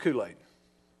is Kool-Aid.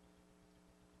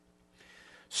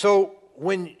 So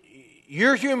when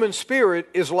your human spirit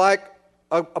is like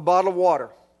a bottle of water,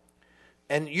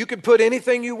 and you can put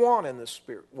anything you want in this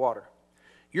water.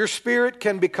 Your spirit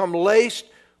can become laced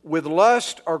with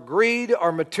lust or greed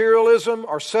or materialism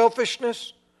or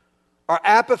selfishness or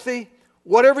apathy.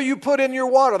 Whatever you put in your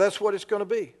water, that's what it's going to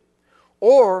be.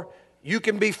 Or you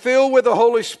can be filled with the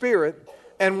Holy Spirit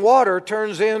and water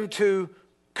turns into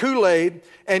Kool-Aid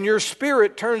and your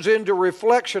spirit turns into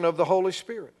reflection of the Holy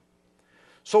Spirit.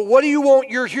 So what do you want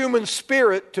your human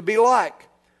spirit to be like?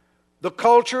 The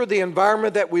culture, the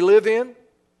environment that we live in?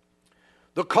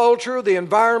 The culture, the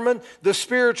environment, the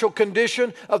spiritual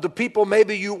condition of the people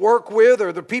maybe you work with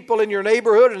or the people in your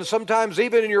neighborhood and sometimes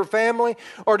even in your family?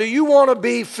 Or do you want to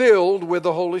be filled with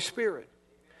the Holy Spirit?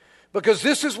 Because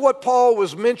this is what Paul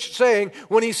was saying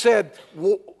when he said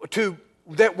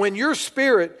that when your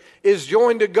spirit is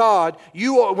joined to God,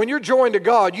 when you're joined to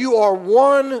God, you are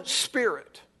one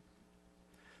spirit.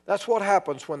 That's what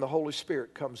happens when the Holy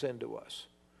Spirit comes into us.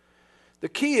 The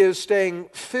key is staying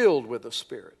filled with the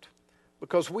Spirit,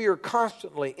 because we are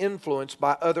constantly influenced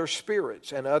by other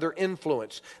spirits and other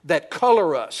influence that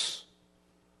color us,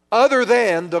 other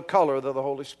than the color of the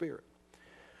Holy Spirit.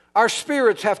 Our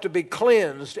spirits have to be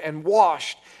cleansed and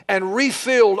washed and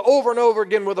refilled over and over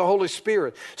again with the Holy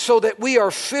Spirit so that we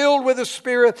are filled with the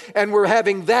Spirit and we're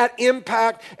having that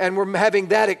impact and we're having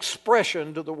that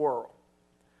expression to the world.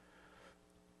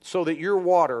 So that your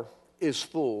water is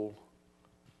full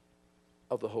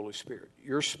of the Holy Spirit.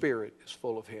 Your spirit is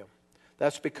full of Him.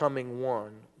 That's becoming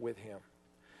one with Him.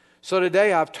 So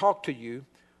today I've talked to you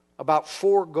about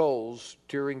 4 goals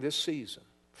during this season.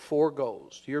 4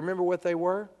 goals. Do you remember what they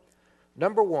were?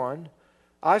 Number 1,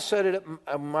 I set it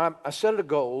a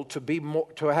goal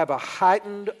to have a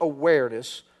heightened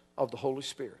awareness of the Holy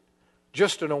Spirit.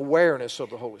 Just an awareness of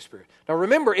the Holy Spirit. Now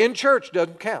remember, in church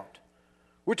doesn't count.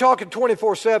 We're talking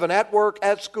 24/7, at work,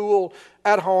 at school,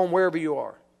 at home, wherever you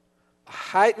are. A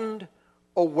heightened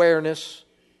awareness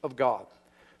of God.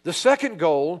 The second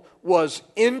goal was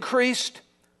increased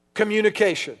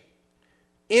communication.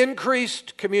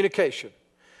 Increased communication.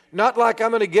 Not like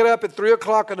I'm going to get up at 3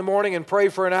 o'clock in the morning and pray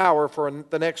for an hour for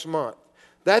the next month.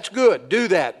 That's good. Do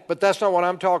that. But that's not what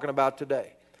I'm talking about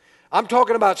today. I'm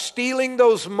talking about stealing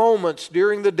those moments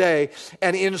during the day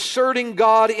and inserting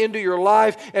God into your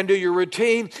life and to your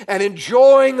routine and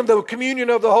enjoying the communion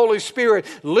of the Holy Spirit,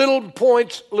 little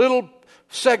points, little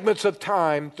segments of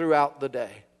time throughout the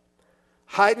day.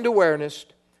 Heightened awareness,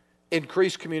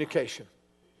 increased communication.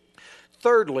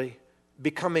 Thirdly,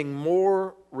 becoming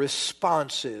more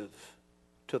responsive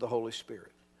to the Holy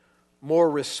Spirit. More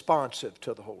responsive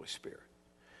to the Holy Spirit.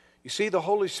 You see, the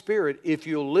Holy Spirit, if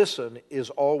you'll listen, is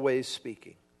always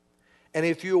speaking. And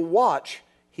if you'll watch,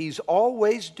 He's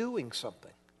always doing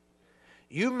something.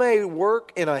 You may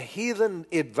work in a heathen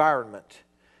environment.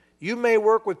 You may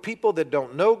work with people that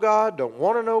don't know God, don't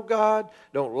want to know God,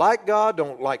 don't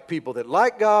like people that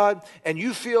like God, and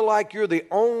you feel like you're the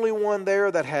only one there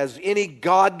that has any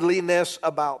godliness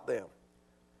about them.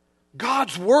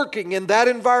 God's working in that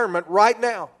environment right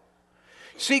now.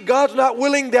 See, God's not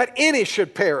willing that any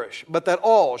should perish, but that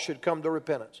all should come to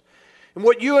repentance. And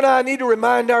what you and I need to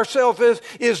remind ourselves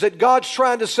is that God's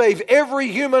trying to save every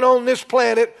human on this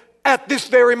planet at this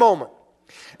very moment.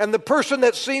 And the person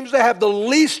that seems to have the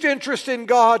least interest in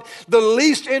God, the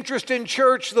least interest in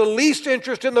church, the least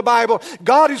interest in the Bible,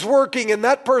 God is working in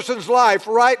that person's life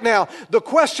right now. The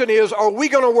question is, are we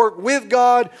going to work with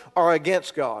God or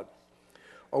against God?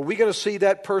 Are we going to see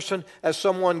that person as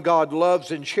someone God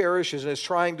loves and cherishes and is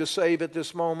trying to save at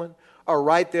this moment? Or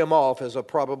write them off as a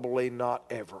probably not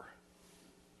ever?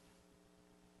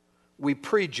 We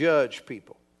prejudge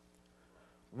people.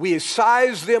 We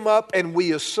size them up and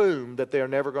we assume that they're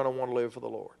never going to want to live for the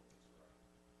Lord.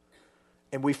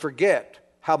 And we forget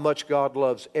how much God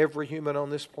loves every human on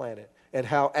this planet and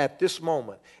how at this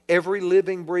moment every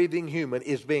living, breathing human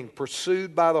is being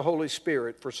pursued by the Holy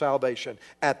Spirit for salvation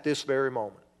at this very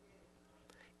moment.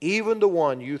 Even the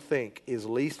one you think is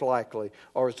least likely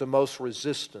or is the most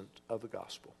resistant of the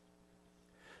gospel.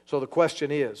 So the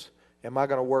question is, am I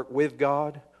going to work with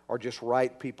God or just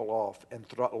write people off and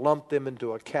lump them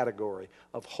into a category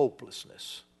of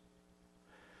hopelessness?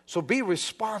 So be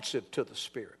responsive to the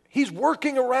Spirit. He's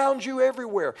working around you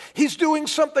everywhere. He's doing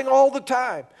something all the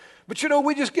time. But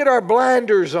we just get our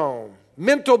blinders on,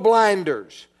 mental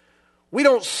blinders. We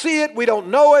don't see it, we don't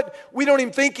know it, we don't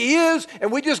even think He is,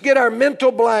 and we just get our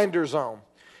mental blinders on.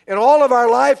 And all of our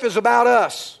life is about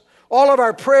us. All of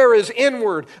our prayer is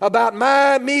inward, about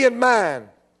me and mine.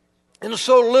 And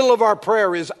so little of our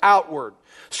prayer is outward.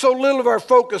 So little of our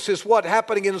focus is what's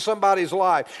happening in somebody's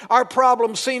life. Our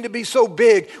problems seem to be so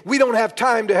big, we don't have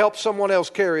time to help someone else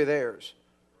carry theirs.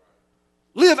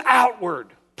 Live outward.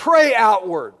 Pray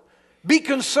outward. Be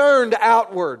concerned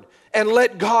outward. And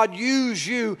let God use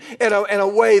you in a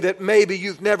way that maybe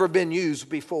you've never been used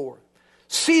before.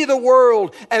 See the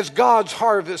world as God's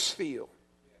harvest field.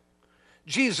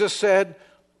 Jesus said,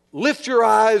 lift your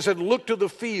eyes and look to the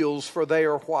fields, for they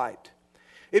are white.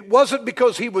 It wasn't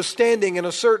because He was standing in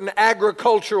a certain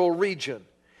agricultural region.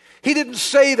 He didn't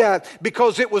say that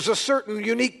because it was a certain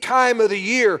unique time of the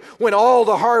year when all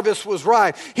the harvest was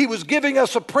ripe. He was giving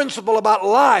us a principle about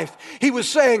life. He was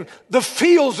saying, the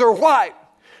fields are white.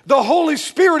 The Holy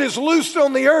Spirit is loosed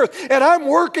on the earth, and I'm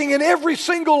working in every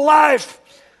single life.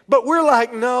 But we're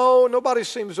like, no, nobody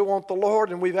seems to want the Lord.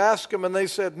 And we've asked them, and they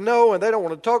said no, and they don't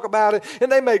want to talk about it.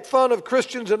 And they make fun of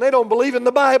Christians, and they don't believe in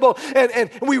the Bible. And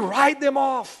we write them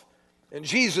off. And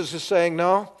Jesus is saying,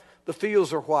 no, the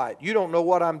fields are white. You don't know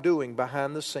what I'm doing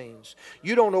behind the scenes.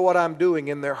 You don't know what I'm doing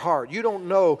in their heart. You don't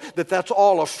know that that's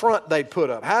all a front they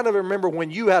put up. How do you remember when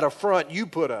you had a front you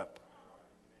put up?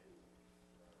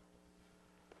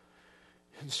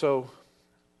 And so,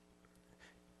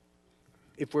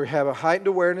 if we have a heightened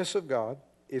awareness of God,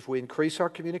 if we increase our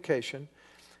communication,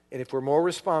 and if we're more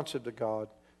responsive to God,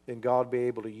 then God will be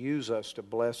able to use us to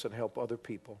bless and help other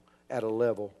people at a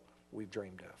level we've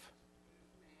dreamed of.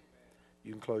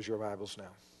 You can close your Bibles now.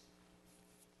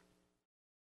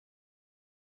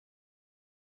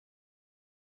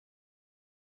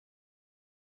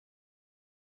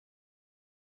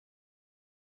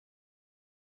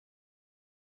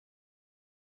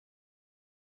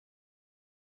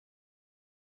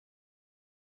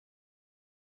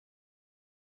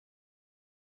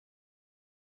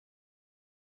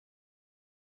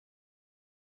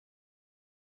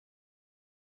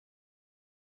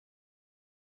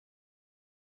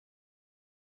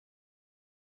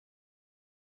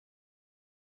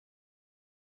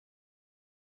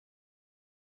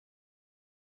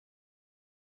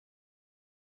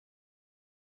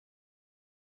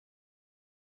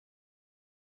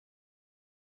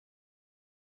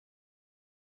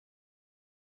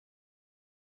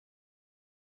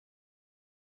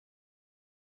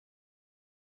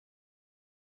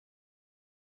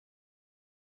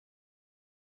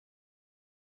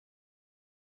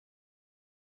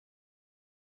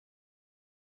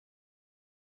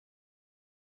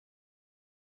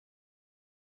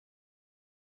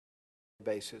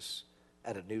 basis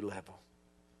at a new level.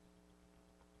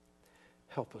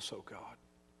 Help us, oh God,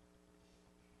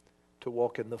 to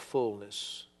walk in the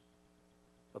fullness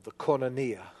of the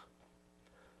koinonia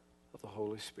of the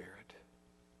Holy Spirit.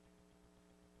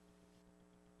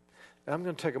 And I'm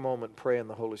going to take a moment and pray in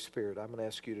the Holy Spirit. I'm going to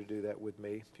ask you to do that with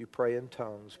me. If you pray in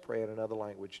tongues, pray in another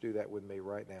language, do that with me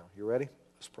right now. You ready?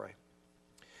 Let's pray.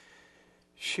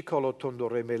 Shikolo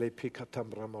tondore mele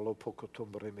pikatambra malo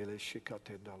pokotombre mele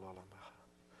shikatendalalamaha.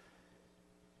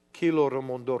 Kilo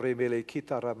ramondore mele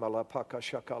kitara malapaka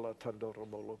shakala tandoro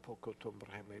molo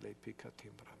pokotombre mele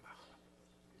pikatimbra maha.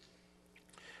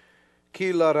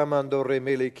 Kila ramandore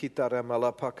mele kitara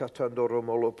malapaka tandoro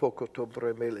molo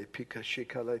pokotombre mele pika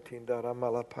shikala tindara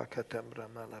malapaka tambra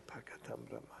malapaka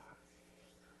tambra maha.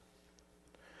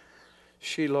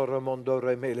 Shilo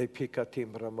ramondore mele pika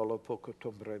timbra malo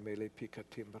pokotombre mele pika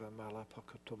timbra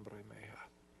malapaka tombre meha.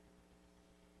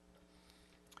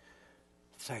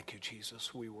 Thank you,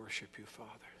 Jesus. We worship you,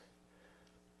 Father.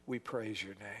 We praise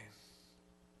your name.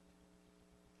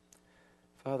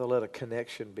 Father, let a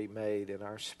connection be made in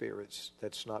our spirits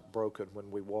that's not broken when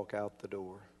we walk out the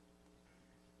door.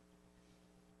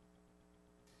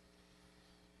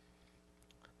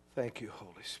 Thank you,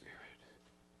 Holy Spirit.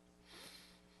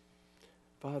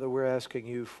 Father, we're asking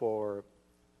you for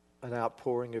an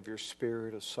outpouring of your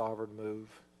Spirit, a sovereign move.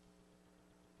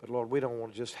 But Lord, we don't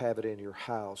want to just have it in your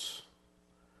house.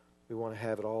 We want to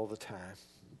have it all the time.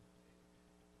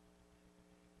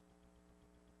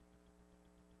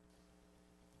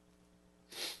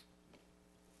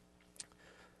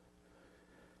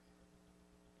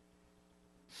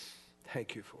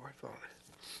 Thank you for it, Father.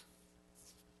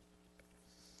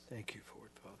 Thank you for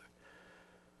it, Father.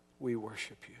 We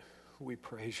worship you. We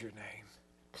praise your name.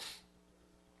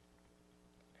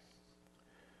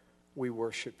 We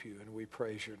worship you and we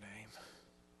praise your name.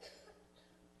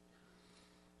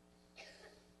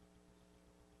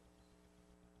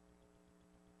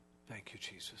 Thank you,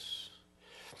 Jesus.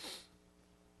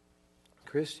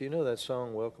 Chris, do you know that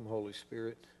song, Welcome, Holy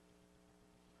Spirit?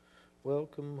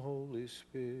 Welcome, Holy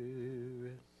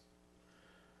Spirit.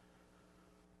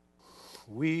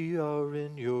 We are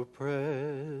in your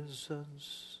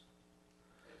presence.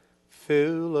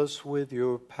 Fill us with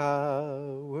your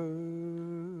power.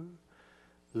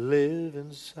 Live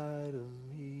inside of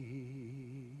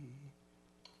me.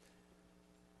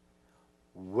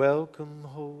 Welcome,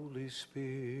 Holy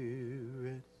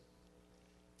Spirit.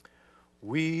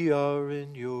 We are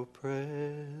in your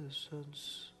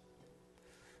presence.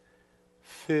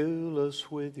 Fill us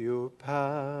with your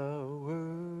power.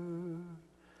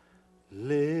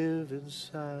 Live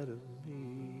inside of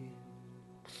me.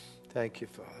 Thank you,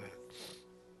 Father.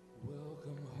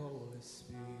 Welcome, Holy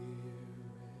Spirit.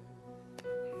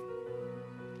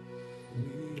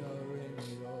 We are in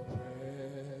your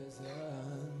presence.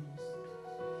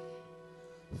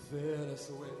 Fill us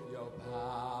with your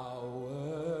power.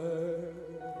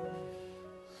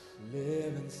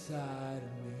 Live inside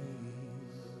of me.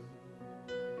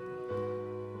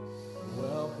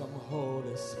 Welcome,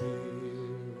 Holy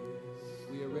Spirit.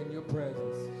 We are in your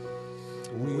presence.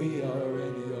 We are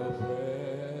in your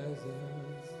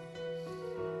presence.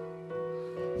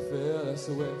 Fill us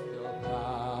with your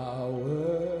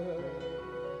power.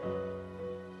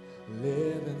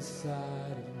 Live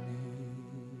inside of me.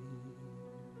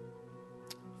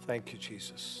 Thank you,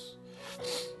 Jesus.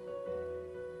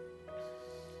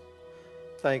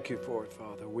 Thank you for it,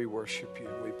 Father. We worship you.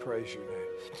 We praise your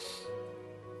name.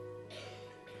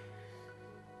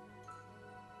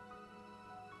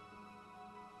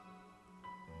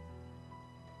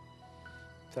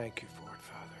 Thank you for it,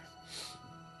 Father.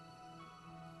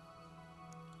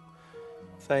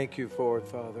 Thank you for it,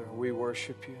 Father. We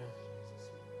worship you.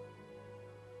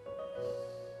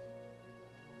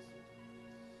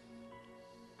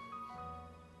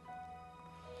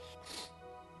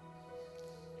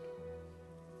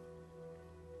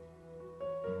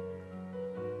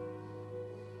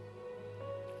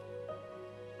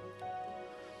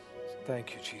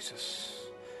 Thank you, Jesus.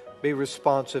 Be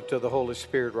responsive to the Holy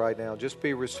Spirit right now. Just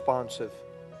be responsive.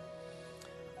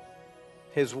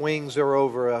 His wings are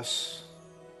over us.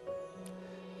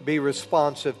 Be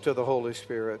responsive to the Holy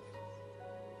Spirit.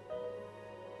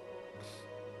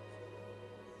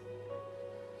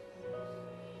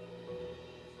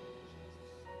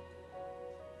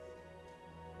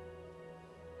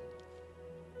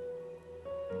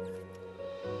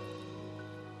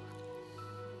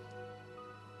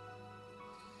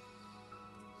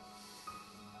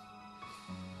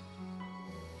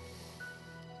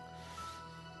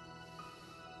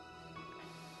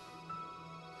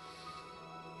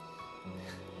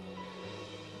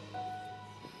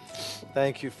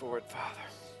 Thank you for it, Father.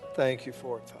 Thank you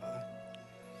for it, Father.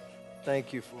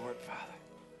 Thank you for it, Father.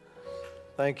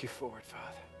 Thank you for it, Father.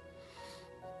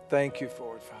 Thank you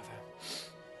for it, Father.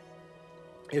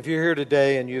 If you're here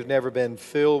today and you've never been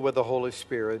filled with the Holy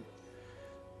Spirit,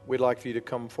 we'd like for you to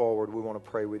come forward. We want to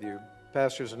pray with you.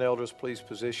 Pastors and elders, please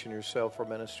position yourself for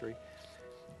ministry.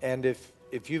 And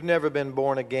if you've never been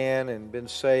born again and been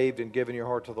saved and given your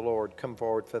heart to the Lord, come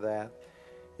forward for that.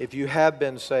 If you have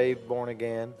been saved, born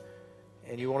again,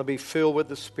 and you want to be filled with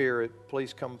the Spirit,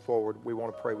 please come forward. We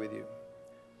want to pray with you.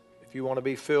 If you want to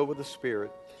be filled with the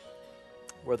Spirit,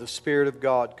 where the Spirit of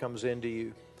God comes into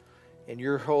you, and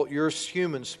your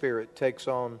human spirit takes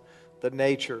on the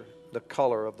nature, the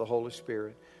color of the Holy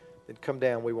Spirit, then come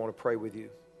down. We want to pray with you.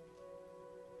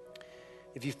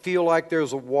 If you feel like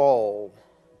there's a wall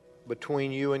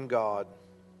between you and God,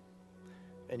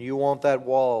 and you want that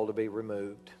wall to be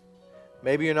removed,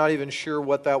 maybe you're not even sure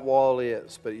what that wall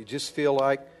is, but you just feel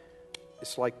like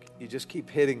it's like you just keep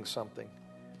hitting something.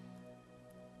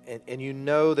 And you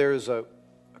know there's a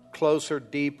closer,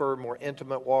 deeper, more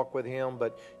intimate walk with Him,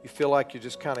 but you feel like you're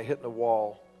just kind of hitting a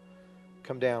wall.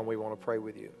 Come down, we want to pray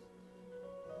with you.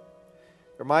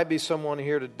 There might be someone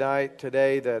here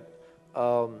today that,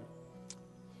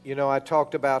 I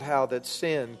talked about how that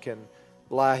sin can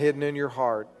lie hidden in your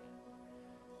heart.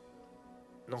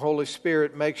 And the Holy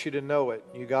Spirit makes you to know it.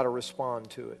 You got to respond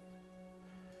to it.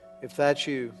 If that's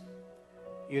you,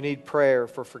 you need prayer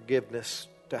for forgiveness,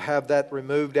 to have that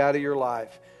removed out of your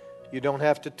life. You don't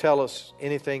have to tell us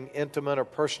anything intimate or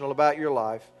personal about your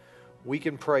life. We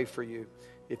can pray for you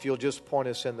if you'll just point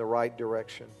us in the right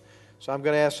direction. So I'm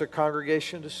going to ask the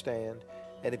congregation to stand.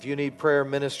 And if you need prayer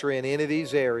ministry in any of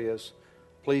these areas,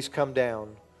 please come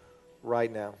down right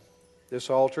now. This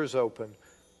altar is open.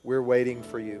 We're waiting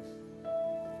for you.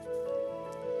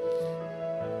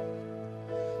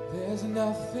 There's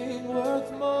nothing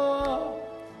worth more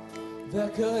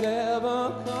that could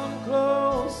ever come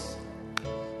close.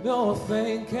 No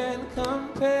thing can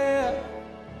compare.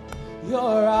 You're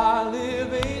our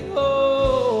living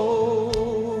hope.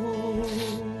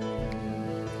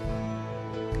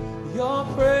 Your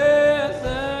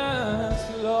presence,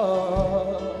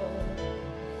 Lord.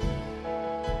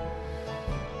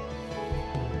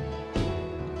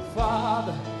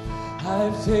 Father,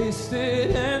 I've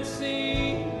tasted and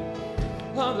seen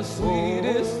of the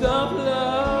sweetest of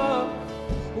love,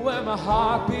 where my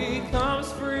heart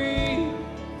becomes free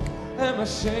and my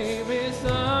shame is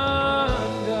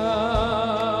undone.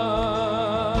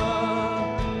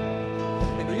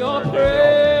 In your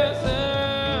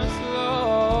presence,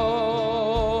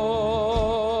 Lord.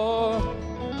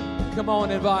 Come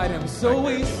on, invite Him. So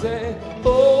we say,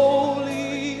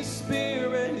 Holy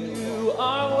Spirit, you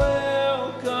are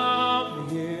welcome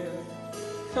here.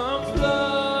 Come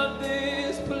flood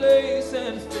this place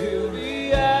and fill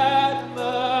the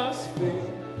atmosphere.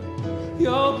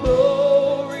 Your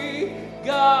glory,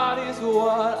 God, is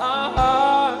what our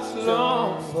hearts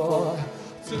long for.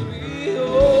 To be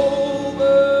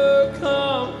overcome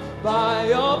by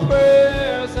your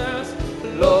presence,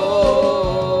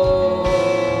 Lord.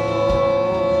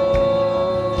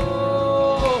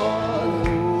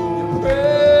 Your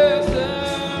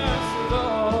presence,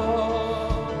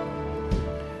 Lord.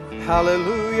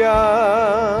 Hallelujah.